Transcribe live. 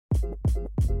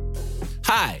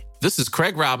Hi, this is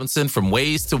Craig Robinson from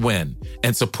Ways to Win,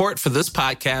 and support for this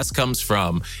podcast comes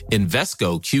from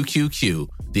Invesco QQQ,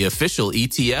 the official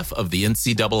ETF of the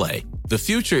NCAA. The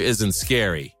future isn't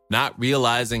scary. Not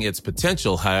realizing its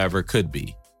potential, however, could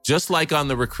be. Just like on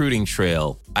the recruiting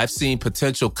trail, I've seen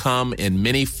potential come in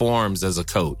many forms as a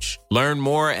coach. Learn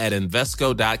more at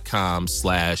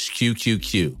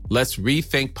Invesco.com/QQQ. Let's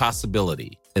rethink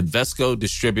possibility. Invesco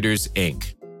Distributors,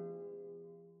 Inc.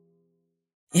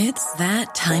 It's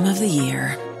that time of the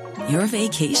year. Your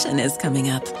vacation is coming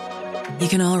up. You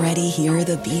can already hear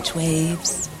the beach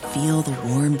waves, feel the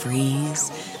warm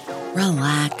breeze,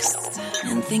 relax,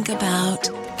 and think about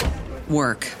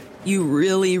work. You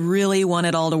really, really want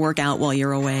it all to work out while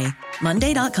you're away.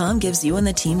 Monday.com gives you and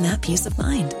the team that peace of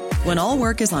mind. When all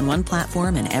work is on one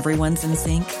platform and everyone's in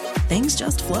sync, things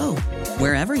just flow.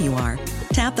 Wherever you are,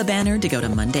 tap the banner to go to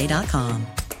Monday.com.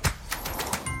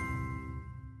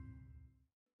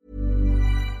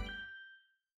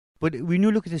 But when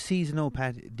you look at the season now,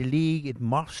 Pat, the league, it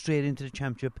morphed straight into the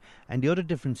championship. And the other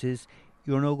difference is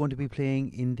you're now going to be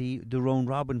playing in the round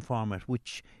robin format,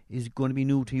 which is going to be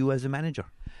new to you as a manager.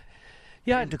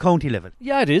 Yeah, at the county level.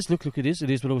 Yeah, it is. Look, it is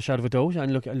without a shadow of a doubt.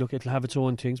 And look, it'll have its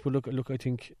own things. But look, I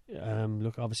think,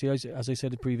 obviously, as I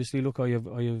said it previously, look, I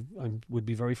would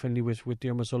be very friendly with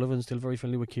Dermot Sullivan, still very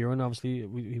friendly with Kieran. Obviously,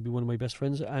 he'd be one of my best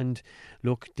friends. And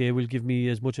look, they will give me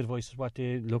as much advice as what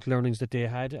learnings that they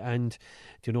had, and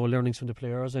learnings from the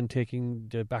players, and taking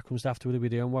the backroom staff to be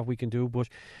there and what we can do. But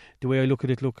the way I look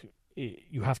at it,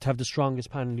 you have to have the strongest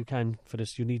panel you can for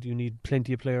this. You need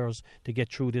plenty of players to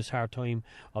get through this hard time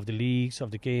of the leagues,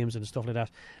 of the games and stuff like that.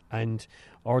 And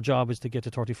our job is to get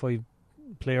the 35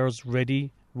 players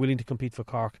ready, willing to compete for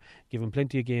Cork, give them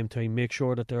plenty of game time, make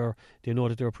sure that they know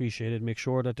that they're appreciated, make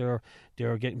sure that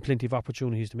they're getting plenty of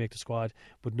opportunities to make the squad,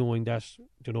 but knowing that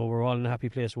we're all in a happy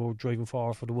place, we're driving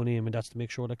forward for the one aim, and that's to make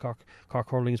sure that Cork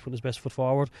hurling is putting its best foot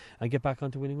forward and get back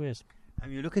onto winning ways.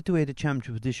 And you look at the way the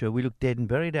championship was this year, we look dead and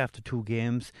buried after 2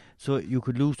 games, so you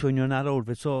could lose when you're not out of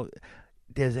it. So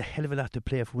there's a hell of a lot to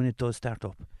play for when it does start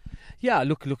up. Yeah,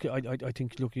 look. I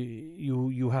think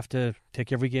you have to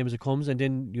take every game as it comes, and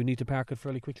then you need to park it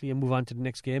fairly quickly and move on to the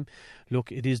next game.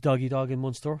 Look, it is dog in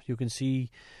Munster. You can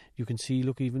see.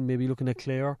 Look, even maybe looking at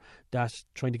Clare, that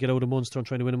trying to get out of Munster and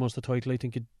trying to win a Munster title, I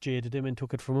think it jaded him and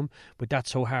took it from him. But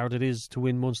that's how hard it is to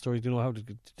win Munster. You know how to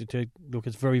look.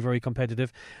 It's very, very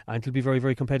competitive, and it'll be very,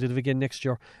 very competitive again next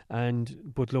year.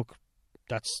 But look.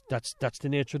 That's the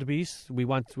nature of the beast. We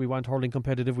want hurling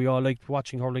competitive. We all like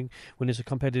watching hurling when it's a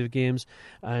competitive games.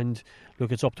 And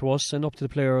look, it's up to us and up to the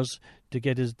players to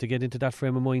get into that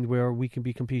frame of mind where we can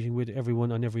be competing with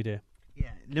everyone on every day.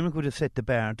 Yeah, Limerick would have set the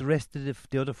bar. The rest of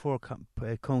the other 4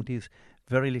 counties,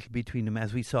 very little between them,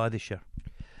 as we saw this year.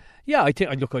 Yeah, I think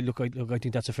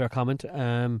that's a fair comment.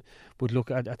 But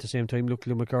look, at the same time, look,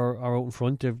 Limerick are out in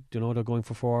front. They're going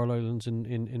for 4 All-Irelands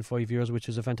in 5 years, which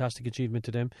is a fantastic achievement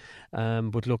to them.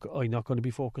 But look, I'm not going to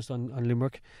be focused on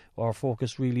Limerick. Our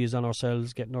focus really is on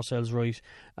ourselves, getting ourselves right.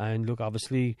 And look,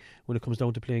 obviously, when it comes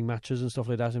down to playing matches and stuff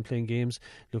like that and playing games,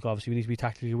 look, obviously we need to be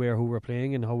tactically aware who we're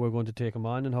playing and how we're going to take them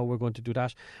on and how we're going to do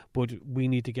that. But we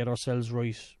need to get ourselves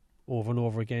right over and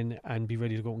over again and be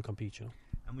ready to go out and compete.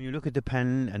 And when you look at the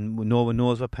panel, and no one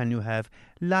knows what panel you have,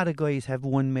 a lot of guys have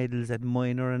won medals at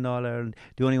minor and All Ireland.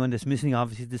 The only one that's missing,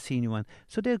 obviously, is the senior one.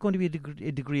 So there's going to be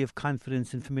a degree of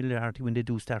confidence and familiarity when they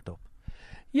do start up.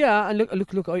 Yeah, and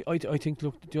look. I think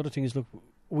the other thing is, look,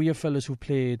 we have fellas who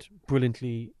played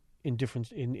brilliantly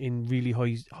in really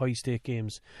high stake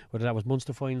games, whether that was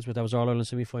Munster finals, whether that was All Ireland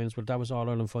semi finals, whether that was All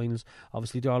Ireland finals.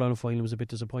 Obviously the All Ireland final was a bit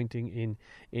disappointing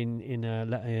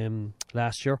in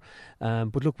last year,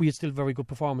 but look, we had still very good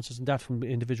performances in that from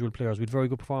individual players. We had very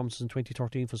good performances in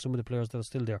 2013 for some of the players that are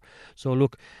still there. So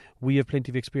look, we have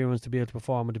plenty of experience to be able to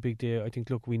perform on the big day. I think,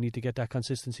 look, we need to get that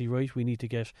consistency right. We need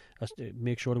to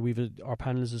make sure that our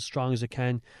panel is as strong as it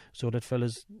can, so that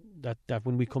fellas, that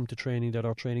when we come to training, that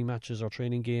our training matches, our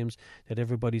training games, that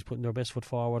everybody's putting their best foot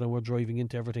forward and we're driving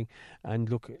into everything. And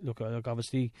look,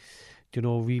 obviously,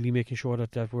 really making sure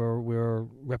that we're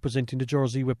representing the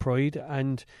jersey with pride.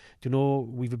 And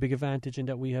we've a big advantage in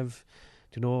that we have.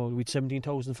 We'd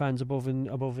 17,000 fans above in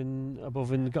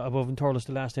Thurles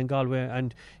the last day in Galway,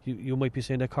 and you might be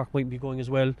saying that Cork might be going as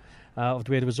well of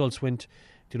the way the results went.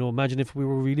 Imagine if we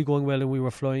were really going well and we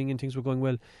were flying and things were going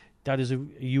well. That is a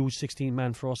huge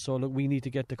 16-man for us. So look, we need to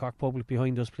get the Cork public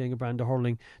behind us, playing a brand of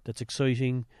hurling that's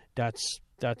exciting, that's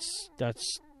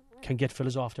can get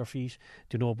fellas off their feet.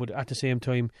 But at the same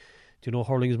time,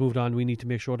 hurling has moved on. We need to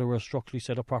make sure that we're structurally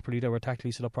set up properly, that we're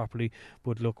tactically set up properly.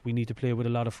 But look, we need to play with a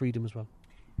lot of freedom as well.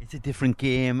 It's a different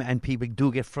game, and people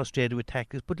do get frustrated with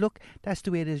tactics. But look, that's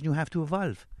the way it is, and you have to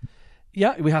evolve.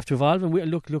 Yeah, we have to evolve, and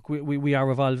we are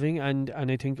evolving, and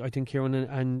I think Kieran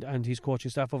and his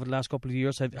coaching staff over the last couple of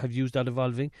years have used that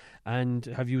evolving and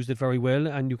have used it very well,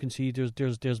 and you can see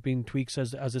there's been tweaks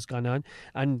as it's gone on,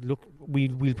 and look,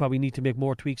 we'll probably need to make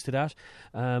more tweaks to that.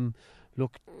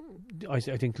 Look, I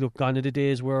think gone are the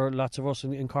days where lots of us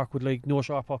in Cork would like no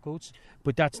sharp puckouts,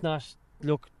 but that's not.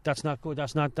 Look, that's not good.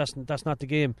 That's not the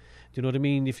game. Do you know what I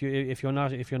mean? If you're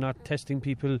not testing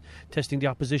people, testing the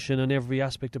opposition on every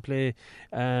aspect of play,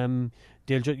 you'll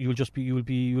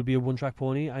be a one-track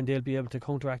pony, and they'll be able to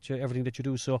counteract everything that you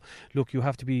do. So look, you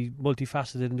have to be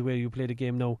multifaceted in the way you play the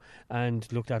game now. And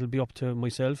look, that'll be up to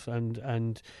myself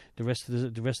and the rest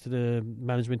of the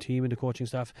management team and the coaching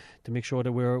staff to make sure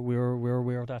that we're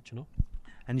aware of that. You know.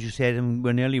 And as you said,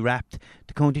 we're nearly wrapped.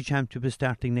 The county championship is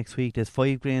starting next week. There's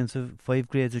five grades of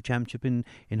championship in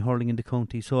hurling in the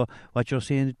county. So what you're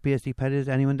saying basically, Pat, is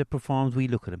anyone that performs, we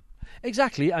look at them.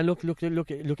 Exactly, and look.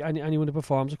 Anyone that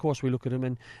performs, of course, we look at them,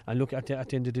 and look at the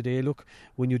end of the day. Look,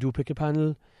 when you do pick a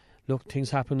panel, look, things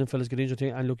happen and fellas get injured,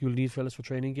 and look, you'll need fellas for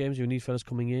training games, you'll need fellas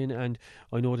coming in, and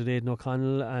I know that Aidan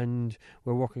O'Connell, and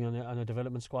we're working on a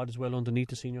development squad as well underneath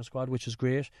the senior squad, which is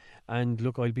great, and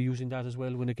look, I'll be using that as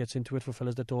well when it gets into it for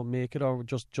fellas that don't make it, or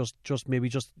just maybe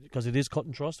just because it is cut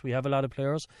and trust. We have a lot of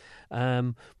players,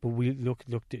 but we look,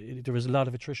 there is a lot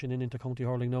of attrition in inter-county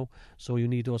hurling now, so you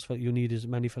need as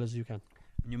many fellas as you can.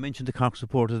 You mentioned the Cork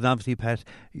supporters, and obviously, Pat,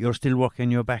 you're still working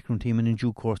on your backroom team, and in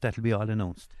due course that'll be all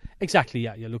announced. Exactly,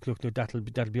 yeah. Look,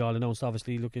 that'll be all announced.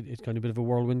 Obviously, look, it's kind of a bit of a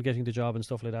whirlwind getting the job and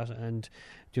stuff like that, and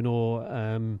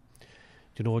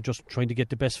just trying to get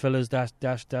the best fellas that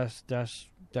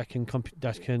can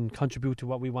contribute to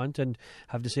what we want and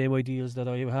have the same ideals that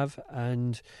I have,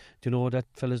 and that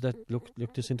fellas that look,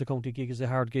 this inter-county gig is a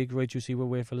hard gig, right? You see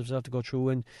where fellas have to go through,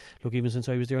 and look, even since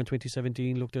I was there in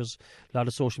 2017, look, there's a lot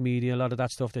of social media, a lot of that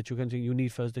stuff that you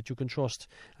need fellas that you can trust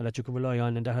and that you can rely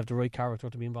on and that have the right character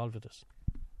to be involved with this.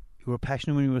 You were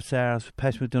passionate when you were SARS,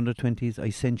 passionate with the under-20s. I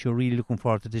sense you're really looking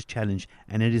forward to this challenge,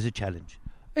 and it is a challenge.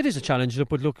 It is a challenge,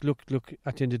 but look.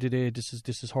 At the end of the day, this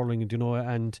is hurling,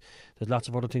 and there's lots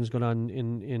of other things going on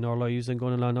in our lives and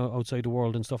going on outside the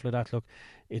world and stuff like that.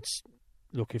 If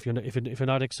you're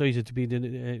not excited to be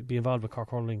involved with Cork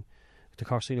hurling, the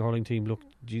Cork senior hurling team,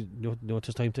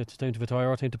 it's time to retire,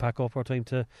 or time to pack up, or time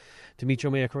to meet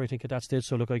your maker. I think at that stage.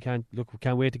 So look, can't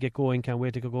wait to get going. Can't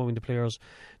wait to get going. The players,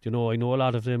 I know a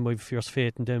lot of them. I've fierce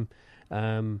faith in them.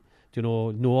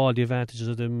 Know all the advantages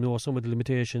of them, know some of the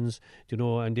limitations,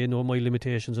 and they know my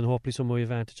limitations and hopefully some of my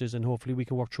advantages, and hopefully we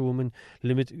can work through them and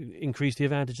increase the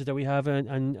advantages that we have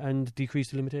and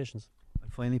decrease the limitations.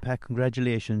 And finally, Pat,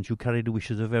 congratulations. You carry the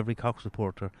wishes of every Cork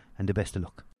supporter, and the best of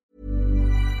luck.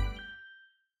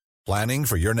 Planning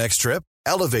for your next trip?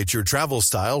 Elevate your travel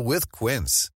style with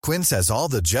Quince. Quince has all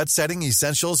the jet-setting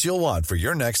essentials you'll want for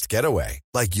your next getaway,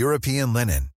 like European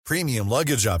linen, premium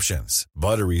luggage options,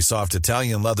 buttery soft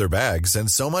Italian leather bags, and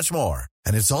so much more.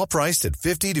 And it's all priced at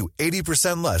 50 to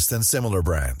 80% less than similar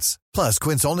brands. Plus,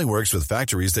 Quince only works with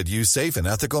factories that use safe and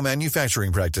ethical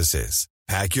manufacturing practices.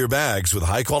 Pack your bags with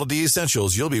high-quality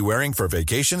essentials you'll be wearing for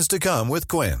vacations to come with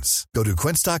Quince. Go to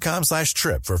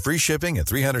quince.com/trip for free shipping and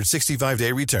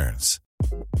 365-day returns.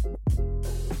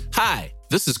 Hi,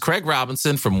 this is Craig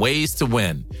Robinson from Ways to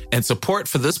Win, and support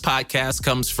for this podcast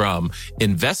comes from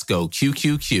Invesco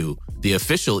QQQ, the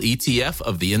official ETF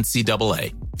of the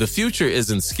NCAA. The future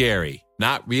isn't scary.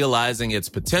 Not realizing its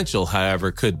potential,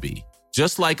 however, could be.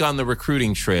 Just like on the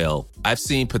recruiting trail, I've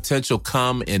seen potential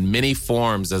come in many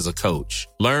forms as a coach.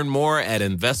 Learn more at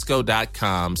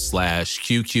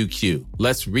Invesco.com/QQQ.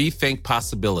 Let's rethink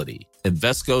possibility.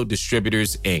 Invesco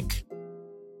Distributors, Inc.